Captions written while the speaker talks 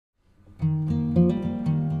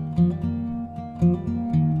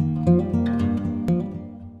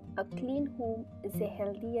home is a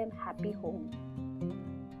healthy and happy home.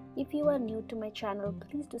 If you are new to my channel,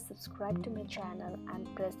 please do subscribe to my channel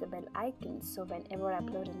and press the bell icon so whenever I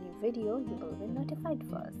upload a new video, you will be notified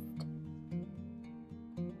first.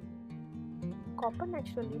 Copper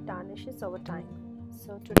naturally tarnishes over time.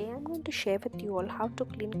 So today I am going to share with you all how to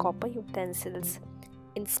clean copper utensils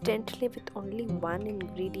instantly with only one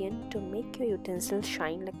ingredient to make your utensils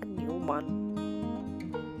shine like a new one.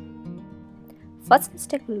 First, let's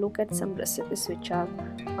take a look at some recipes which are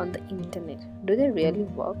on the internet. Do they really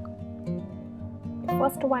work? The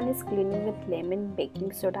first one is cleaning with lemon,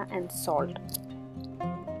 baking soda and salt.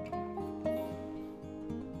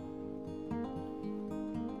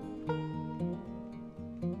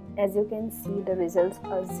 As you can see, the results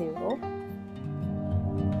are 0.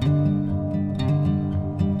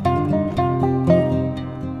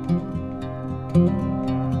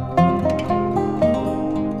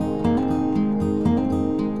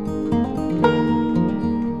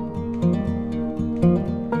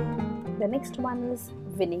 The next one is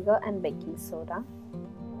vinegar and baking soda.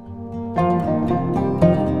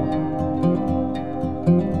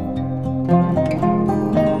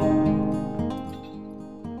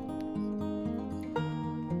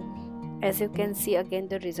 As you can see, again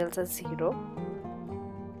the results are 0.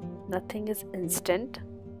 Nothing is instant.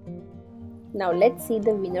 Now let's see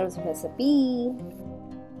the winner's recipe.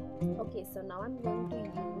 Okay, so now I'm going to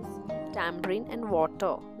use tamarind and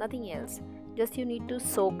water, nothing else. Just you need to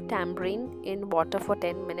soak tamarind in water for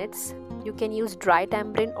 10 minutes. You can use dry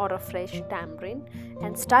tamarind or a fresh tamarind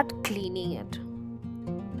and start cleaning it.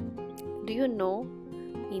 Do you know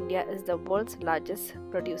India is the world's largest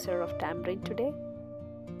producer of tamarind today?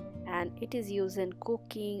 And it is used in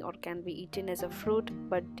cooking or can be eaten as a fruit.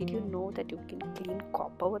 But did you know that you can clean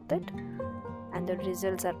copper with it? And the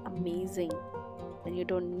results are amazing. And you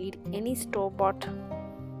don't need any store-bought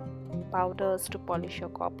powders to polish your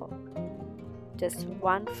copper. Just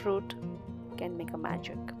one fruit can make a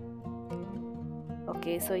magic.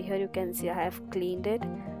 Okay, so here you can see I have cleaned it.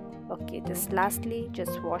 Okay, just lastly,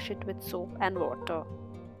 just wash it with soap and water.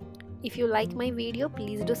 If you like my video,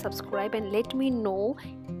 please do subscribe and let me know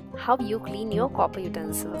how you clean your copper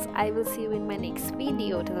utensils. I will see you in my next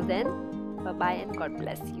video. Till then, bye bye and God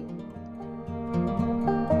bless you.